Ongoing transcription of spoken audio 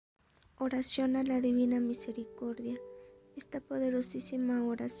Oración a la Divina Misericordia. Esta poderosísima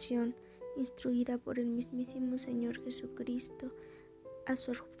oración, instruida por el mismísimo Señor Jesucristo a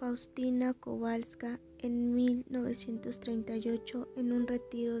Sor Faustina Kowalska en 1938 en un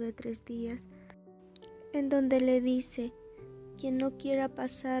retiro de 3 días, en donde le dice: quien no quiera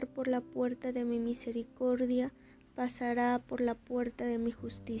pasar por la puerta de mi misericordia, pasará por la puerta de mi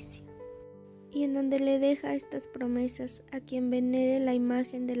justicia. Y en donde le deja estas promesas a quien venere la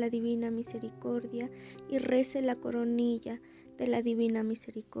imagen de la Divina Misericordia y rece la coronilla de la Divina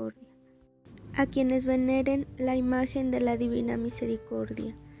Misericordia. A quienes veneren la imagen de la Divina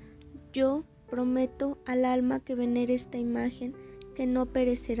Misericordia, yo prometo al alma que venere esta imagen que no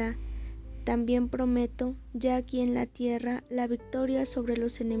perecerá. También prometo, ya aquí en la tierra, la victoria sobre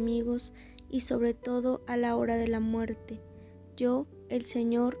los enemigos y sobre todo a la hora de la muerte. Yo, el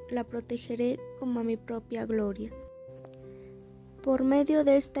Señor, la protegeré como a mi propia gloria. Por medio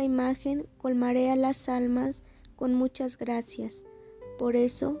de esta imagen colmaré a las almas con muchas gracias. Por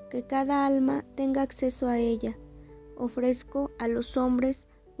eso, que cada alma tenga acceso a ella. Ofrezco a los hombres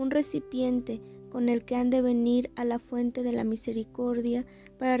un recipiente con el que han de venir a la fuente de la misericordia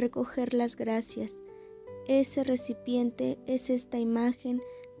para recoger las gracias. Ese recipiente es esta imagen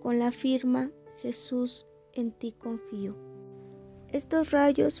con la firma: Jesús, en ti confío. Estos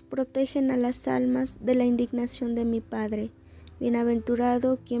rayos protegen a las almas de la indignación de mi Padre.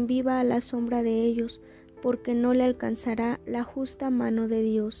 Bienaventurado quien viva a la sombra de ellos, porque no le alcanzará la justa mano de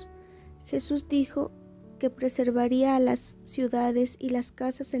Dios. Jesús dijo que preservaría a las ciudades y las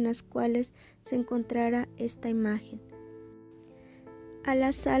casas en las cuales se encontrara esta imagen. A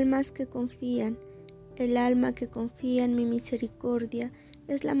las almas que confían, el alma que confía en mi misericordia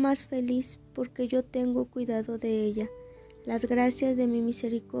es la más feliz porque yo tengo cuidado de ella. Las gracias de mi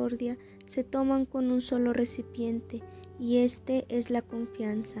misericordia se toman con un solo recipiente, y este es la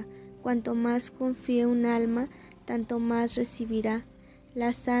confianza. Cuanto más confíe un alma, tanto más recibirá.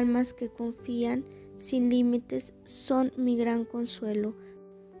 Las almas que confían sin límites son mi gran consuelo,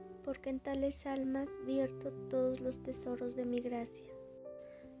 porque en tales almas vierto todos los tesoros de mi gracia.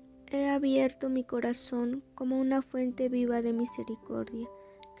 He abierto mi corazón como una fuente viva de misericordia,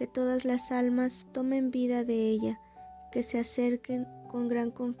 que todas las almas tomen vida de ella, que se acerquen con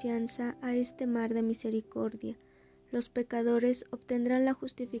gran confianza a este mar de misericordia. Los pecadores obtendrán la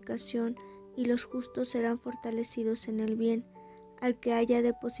justificación y los justos serán fortalecidos en el bien. Al que haya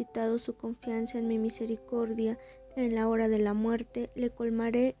depositado su confianza en mi misericordia en la hora de la muerte, le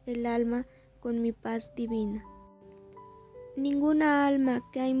colmaré el alma con mi paz divina. Ninguna alma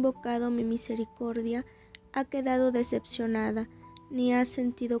que ha invocado mi misericordia ha quedado decepcionada, ni ha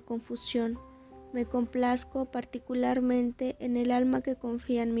sentido confusión. Me complazco particularmente en el alma que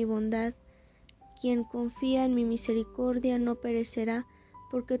confía en mi bondad. Quien confía en mi misericordia no perecerá,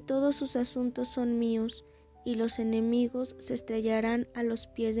 porque todos sus asuntos son míos, y los enemigos se estrellarán a los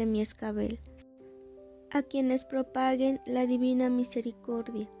pies de mi escabel. A quienes propaguen la divina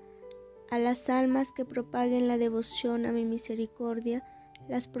misericordia, a las almas que propaguen la devoción a mi misericordia,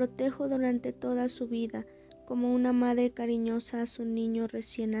 las protejo durante toda su vida, como una madre cariñosa a su niño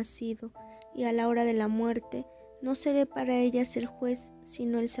recién nacido, y a la hora de la muerte no seré para ellas el juez,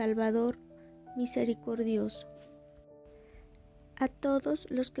 sino el Salvador misericordioso. A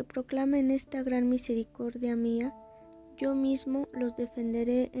todos los que proclamen esta gran misericordia mía, yo mismo los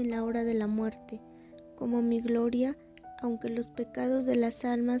defenderé en la hora de la muerte, como mi gloria, aunque los pecados de las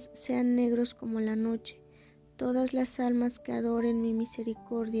almas sean negros como la noche. Todas las almas que adoren mi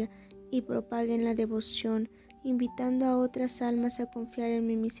misericordia y propaguen la devoción, invitando a otras almas a confiar en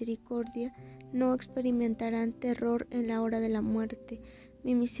mi misericordia, no experimentarán terror en la hora de la muerte.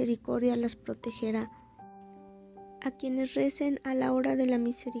 Mi misericordia las protegerá. A quienes recen a la hora de la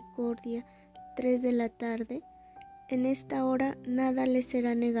misericordia, 3 de la tarde, en esta hora nada les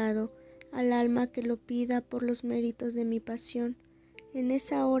será negado al alma que lo pida por los méritos de mi pasión. En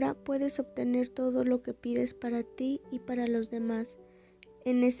esa hora puedes obtener todo lo que pides para ti y para los demás.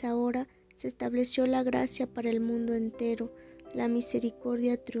 En esa hora se estableció la gracia para el mundo entero. La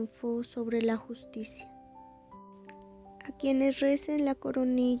misericordia triunfó sobre la justicia. A quienes recen la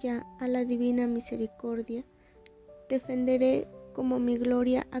coronilla a la Divina Misericordia, defenderé como mi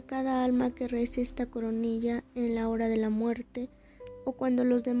gloria a cada alma que rece esta coronilla en la hora de la muerte, o cuando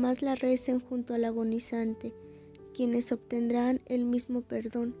los demás la recen junto al agonizante, quienes obtendrán el mismo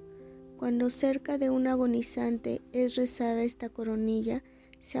perdón. Cuando cerca de un agonizante es rezada esta coronilla,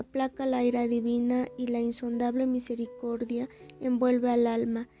 se aplaca la ira divina y la insondable misericordia envuelve al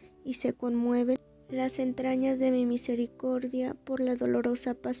alma, y se conmueven las entrañas de mi misericordia por la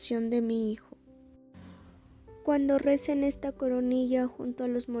dolorosa pasión de mi Hijo. Cuando recen esta coronilla junto a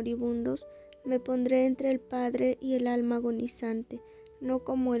los moribundos, me pondré entre el Padre y el alma agonizante, no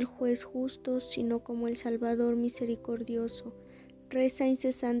como el juez justo, sino como el Salvador misericordioso. Reza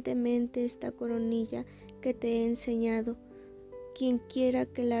incesantemente esta coronilla que te he enseñado. Quien quiera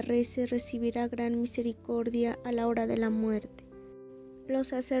que la rece recibirá gran misericordia a la hora de la muerte. Los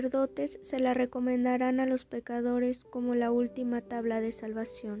sacerdotes se la recomendarán a los pecadores como la última tabla de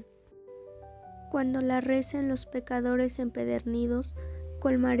salvación. Cuando la recen los pecadores empedernidos,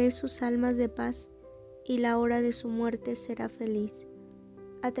 colmaré sus almas de paz, y la hora de su muerte será feliz.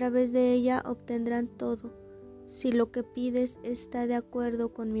 A través de ella obtendrán todo, si lo que pides está de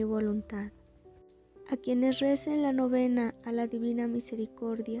acuerdo con mi voluntad. A quienes recen la novena a la Divina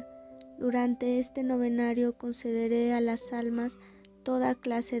Misericordia, durante este novenario concederé a las almas toda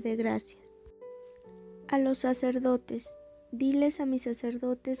clase de gracias. A los sacerdotes, diles a mis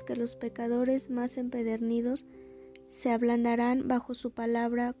sacerdotes que los pecadores más empedernidos se ablandarán bajo su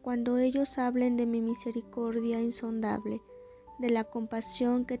palabra cuando ellos hablen de mi misericordia insondable, de la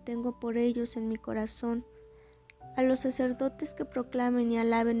compasión que tengo por ellos en mi corazón. A los sacerdotes que proclamen y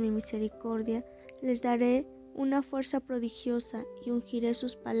alaben mi misericordia, les daré una fuerza prodigiosa y ungiré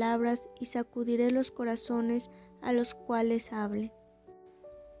sus palabras y sacudiré los corazones a los cuales hable.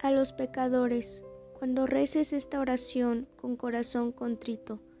 A los pecadores, cuando reces esta oración con corazón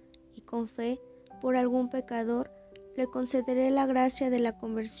contrito y con fe por algún pecador, le concederé la gracia de la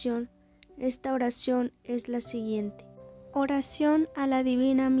conversión. Esta oración es la siguiente. Oración a la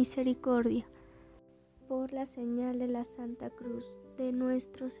Divina Misericordia. Por la señal de la Santa Cruz de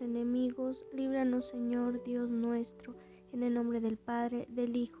nuestros enemigos, líbranos, Señor Dios nuestro, en el nombre del Padre,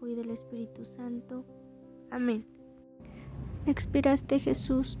 del Hijo y del Espíritu Santo. Amén. Expiraste,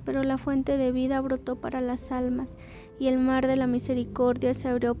 Jesús, pero la fuente de vida brotó para las almas, y el mar de la misericordia se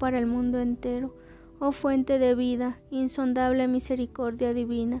abrió para el mundo entero. Oh fuente de vida, insondable misericordia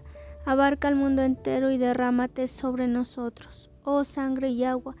divina, abarca el mundo entero y derrámate sobre nosotros. Oh sangre y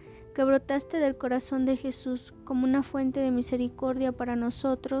agua, que brotaste del corazón de Jesús como una fuente de misericordia para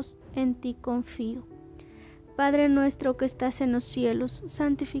nosotros, en ti confío. Padre nuestro que estás en los cielos,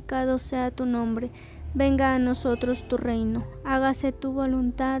 santificado sea tu nombre. Venga a nosotros tu reino, hágase tu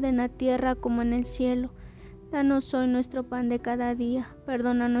voluntad en la tierra como en el cielo. Danos hoy nuestro pan de cada día,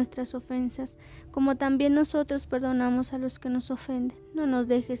 perdona nuestras ofensas, como también nosotros perdonamos a los que nos ofenden. No nos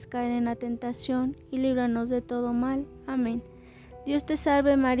dejes caer en la tentación y líbranos de todo mal. Amén. Dios te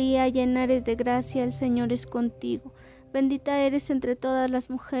salve María, llena eres de gracia, el Señor es contigo. Bendita eres entre todas las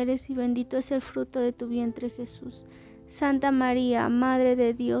mujeres y bendito es el fruto de tu vientre Jesús. Santa María, Madre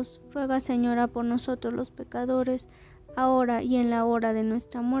de Dios, ruega Señora por nosotros los pecadores, ahora y en la hora de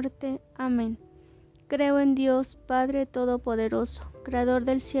nuestra muerte. Amén. Creo en Dios, Padre Todopoderoso, Creador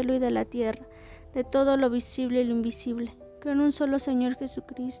del cielo y de la tierra, de todo lo visible y lo invisible. Creo en un solo Señor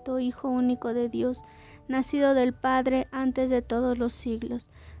Jesucristo, Hijo único de Dios, nacido del Padre antes de todos los siglos,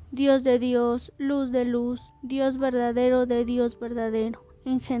 Dios de Dios, luz de luz, Dios verdadero de Dios verdadero,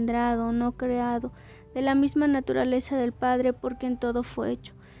 engendrado, no creado, de la misma naturaleza del Padre por quien todo fue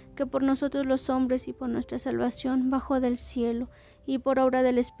hecho, que por nosotros los hombres y por nuestra salvación bajó del cielo, y por obra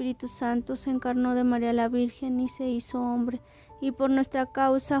del Espíritu Santo se encarnó de María la Virgen y se hizo hombre, y por nuestra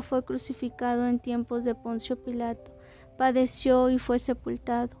causa fue crucificado en tiempos de Poncio Pilato, padeció y fue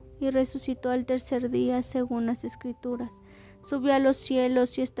sepultado, y resucitó al tercer día según las Escrituras. Subió a los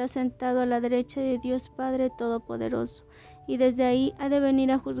cielos y está sentado a la derecha de Dios Padre Todopoderoso, y desde ahí ha de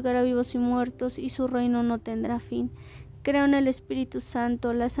venir a juzgar a vivos y muertos, y su reino no tendrá fin. Creo en el Espíritu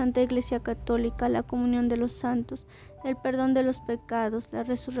Santo, la Santa Iglesia Católica, la comunión de los santos, el perdón de los pecados, la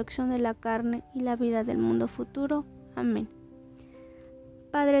resurrección de la carne y la vida del mundo futuro. Amén.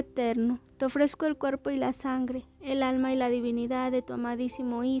 Padre eterno, te ofrezco el cuerpo y la sangre, el alma y la divinidad de tu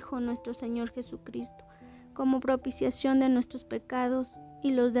amadísimo Hijo, nuestro Señor Jesucristo, como propiciación de nuestros pecados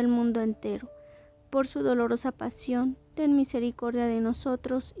y los del mundo entero. Por su dolorosa pasión, ten misericordia de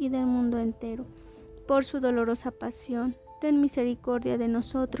nosotros y del mundo entero. Por su dolorosa pasión, ten misericordia de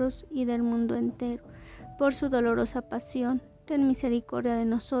nosotros y del mundo entero. Por su dolorosa pasión, ten misericordia de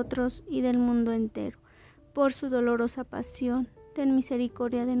nosotros y del mundo entero. Por su dolorosa pasión, ten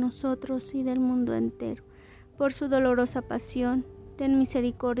misericordia de nosotros y del mundo entero. Por su dolorosa pasión, ten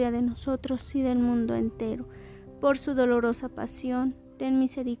misericordia de nosotros y del mundo entero. Por su dolorosa pasión, ten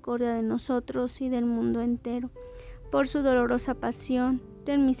misericordia de nosotros y del mundo entero. Por su dolorosa pasión,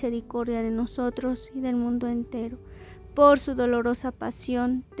 ten misericordia de nosotros y del mundo entero. Por su dolorosa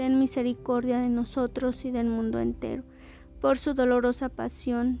pasión, ten misericordia de nosotros y del mundo entero. Por su dolorosa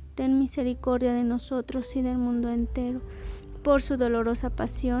pasión, ten misericordia de nosotros y del mundo entero. por su dolorosa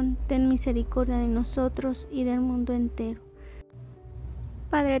pasión, ten misericordia de nosotros y del mundo entero.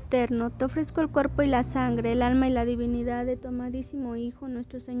 Padre eterno, te ofrezco el cuerpo y la sangre, el alma y la divinidad de tu amadísimo Hijo,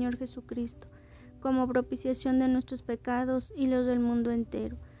 nuestro Señor Jesucristo, como propiciación de nuestros pecados y los del mundo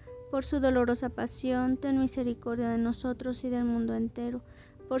entero. Por su dolorosa pasión, ten misericordia de nosotros y del mundo entero.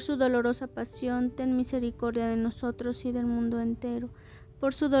 Por su dolorosa pasión, ten misericordia de nosotros y del mundo entero.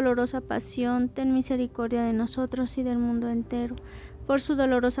 Por su dolorosa pasión, ten misericordia de nosotros y del mundo entero. Por su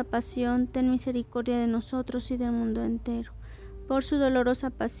dolorosa pasión, ten misericordia de nosotros y del mundo entero. Por su dolorosa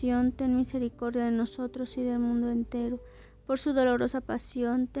pasión, ten misericordia de nosotros y del mundo entero. Por su dolorosa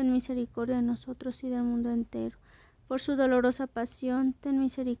pasión, ten misericordia de nosotros y del mundo entero. Por su dolorosa pasión, ten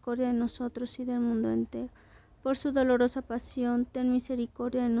misericordia de nosotros y del mundo entero. Por su dolorosa pasión, ten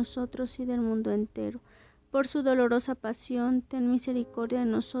misericordia de nosotros y del mundo entero. Por su dolorosa pasión, ten misericordia de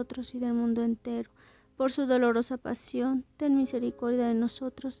nosotros y del mundo entero. Por su dolorosa pasión, ten misericordia de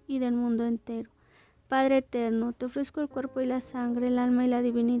nosotros y del mundo entero. Padre eterno, te ofrezco el cuerpo y la sangre, el alma y la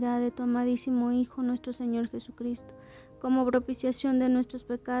divinidad de tu amadísimo Hijo, nuestro Señor Jesucristo, como propiciación de nuestros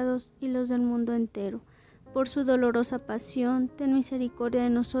pecados y los del mundo entero. Por su dolorosa pasión, ten misericordia de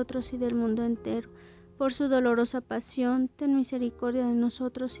nosotros y del mundo entero. Por su dolorosa pasión, ten misericordia de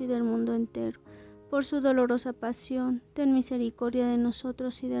nosotros y del mundo entero. Por su dolorosa pasión, ten misericordia de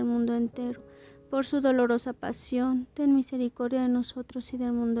nosotros y del mundo entero. Por su dolorosa pasión, ten misericordia de nosotros y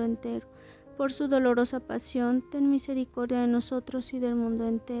del mundo entero. Por su dolorosa pasión, ten misericordia de nosotros y del mundo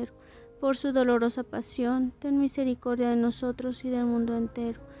entero. Por su dolorosa pasión, ten misericordia de nosotros y del mundo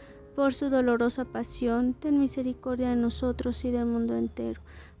entero. Por su dolorosa pasión, ten misericordia de nosotros y del mundo entero.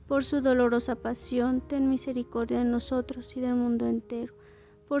 Por su dolorosa pasión, ten misericordia de nosotros y del mundo entero.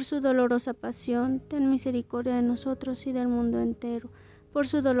 Por su dolorosa pasión, ten misericordia de nosotros y del mundo entero. Por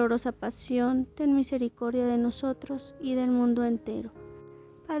su dolorosa pasión, ten misericordia de nosotros y del mundo entero.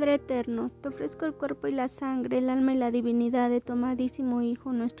 Padre eterno, te ofrezco el cuerpo y la sangre, el alma y la divinidad de tu amadísimo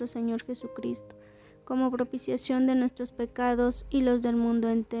Hijo, nuestro Señor Jesucristo, como propiciación de nuestros pecados y los del mundo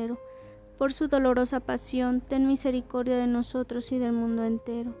entero. Por su dolorosa pasión, ten misericordia de nosotros y del mundo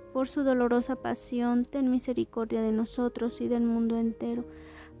entero. Por su dolorosa pasión, ten misericordia de nosotros y del mundo entero.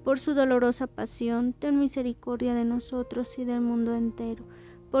 Por su dolorosa pasión, ten misericordia de nosotros y del mundo entero.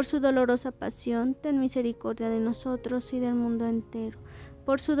 Por su dolorosa pasión, ten misericordia de nosotros y del mundo entero.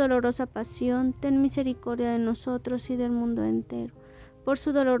 Por su dolorosa pasión, ten misericordia de nosotros y del mundo entero. Por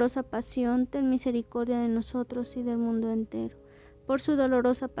su dolorosa pasión, ten misericordia de nosotros y del mundo entero. Por su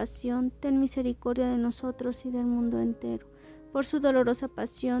dolorosa pasión, ten misericordia de nosotros y del mundo entero. Por su dolorosa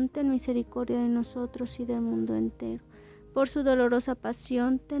pasión, ten misericordia de nosotros y del mundo entero. Por su dolorosa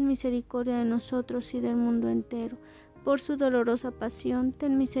pasión, ten misericordia de nosotros y del mundo entero. Por su dolorosa pasión,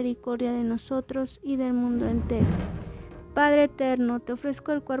 ten misericordia de nosotros y del mundo entero. Padre eterno, te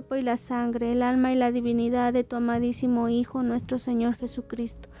ofrezco el cuerpo y la sangre, el alma y la divinidad de tu amadísimo Hijo, nuestro Señor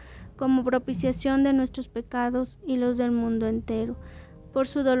Jesucristo, como propiciación de nuestros pecados y los del mundo entero. Por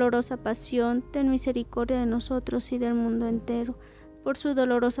su dolorosa pasión, ten misericordia de nosotros y del mundo entero. Por su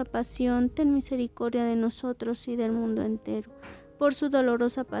dolorosa pasión, ten misericordia de nosotros y del mundo entero. Por su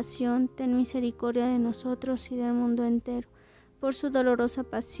dolorosa pasión, ten misericordia de nosotros y del mundo entero. Por su dolorosa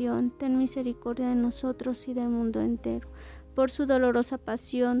pasión, ten misericordia de nosotros y del mundo entero. Por su dolorosa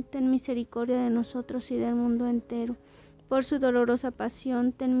pasión, ten misericordia de nosotros y del mundo entero. Por su dolorosa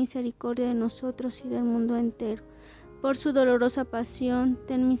pasión, ten misericordia de nosotros y del mundo entero. Por su dolorosa pasión,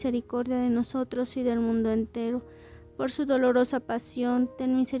 ten misericordia de nosotros y del mundo entero. Por su dolorosa pasión,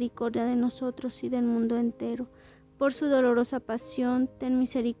 ten misericordia de nosotros y del mundo entero. Por su dolorosa pasión, ten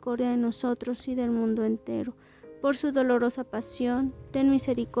misericordia de nosotros y del mundo entero. Por su dolorosa pasión, ten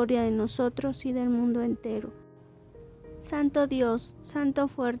misericordia de nosotros y del mundo entero. Santo Dios, Santo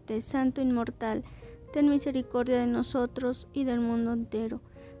fuerte, Santo inmortal, ten misericordia de nosotros y del mundo entero.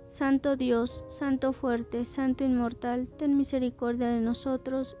 Santo Dios, Santo fuerte, Santo inmortal, ten misericordia de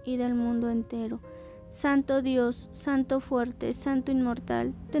nosotros y del mundo entero. Santo Dios, Santo fuerte, Santo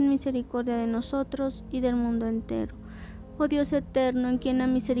inmortal, ten misericordia de nosotros y del mundo entero. Oh Dios eterno, en quien la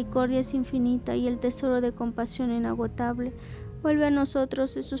misericordia es infinita y el tesoro de compasión inagotable, vuelve a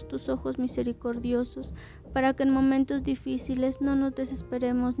nosotros esos tus ojos misericordiosos, para que en momentos difíciles no nos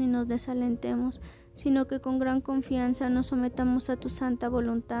desesperemos ni nos desalentemos, sino que con gran confianza nos sometamos a tu santa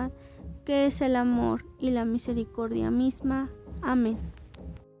voluntad, que es el amor y la misericordia misma. Amén.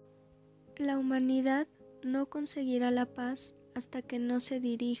 La humanidad no conseguirá la paz hasta que no se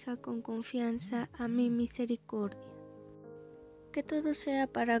dirija con confianza a mi misericordia. Que todo sea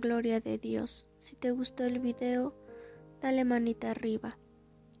para gloria de Dios. Si te gustó el video, dale manita arriba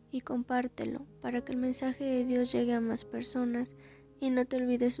y compártelo para que el mensaje de Dios llegue a más personas y no te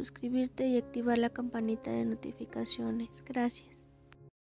olvides suscribirte y activar la campanita de notificaciones. Gracias.